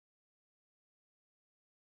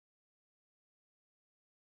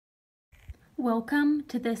Welcome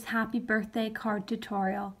to this happy birthday card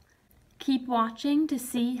tutorial. Keep watching to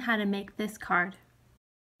see how to make this card.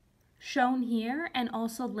 Shown here and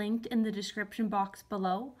also linked in the description box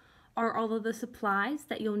below are all of the supplies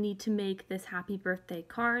that you'll need to make this happy birthday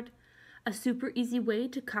card. A super easy way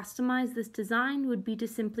to customize this design would be to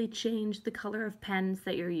simply change the color of pens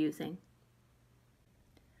that you're using.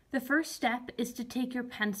 The first step is to take your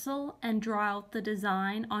pencil and draw out the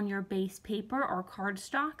design on your base paper or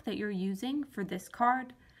cardstock that you're using for this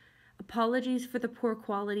card. Apologies for the poor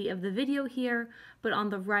quality of the video here, but on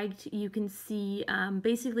the right you can see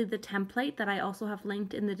basically the template that I also have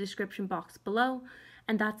linked in the description box below,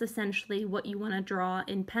 and that's essentially what you want to draw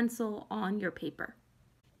in pencil on your paper.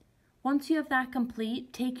 Once you have that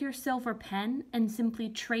complete, take your silver pen and simply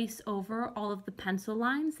trace over all of the pencil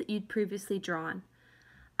lines that you'd previously drawn.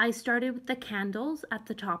 I started with the candles at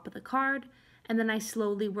the top of the card, and then I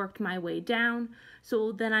slowly worked my way down.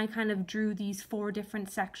 So then I kind of drew these 4 different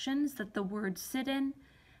sections that the words sit in.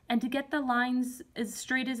 And to get the lines as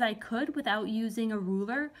straight as I could without using a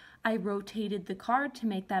ruler, I rotated the card to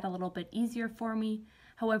make that a little bit easier for me.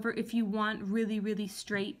 However, if you want really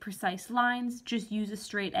straight, precise lines, just use a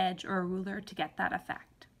straight edge or a ruler to get that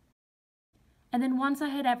effect. And then once I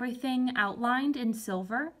had everything outlined in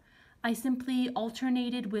silver, I simply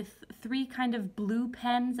alternated with 3 kind of blue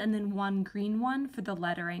pens and then 1 green one for the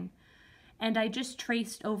lettering. And I just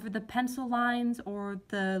traced over the pencil lines or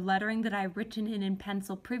the lettering that I've written in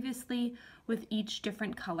pencil previously with each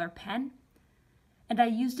different color pen. And I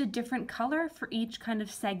used a different color for each kind of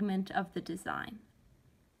segment of the design.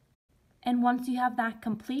 And once you have that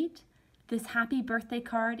complete, this happy birthday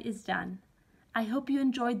card is done. I hope you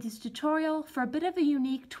enjoyed this tutorial for a bit of a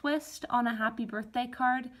unique twist on a happy birthday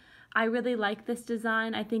card. I really like this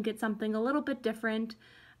design. I think it's something a little bit different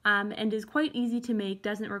and is quite easy to make,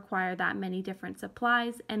 doesn't require that many different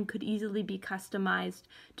supplies, and could easily be customized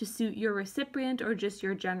to suit your recipient or just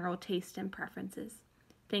your general taste and preferences.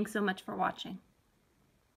 Thanks so much for watching.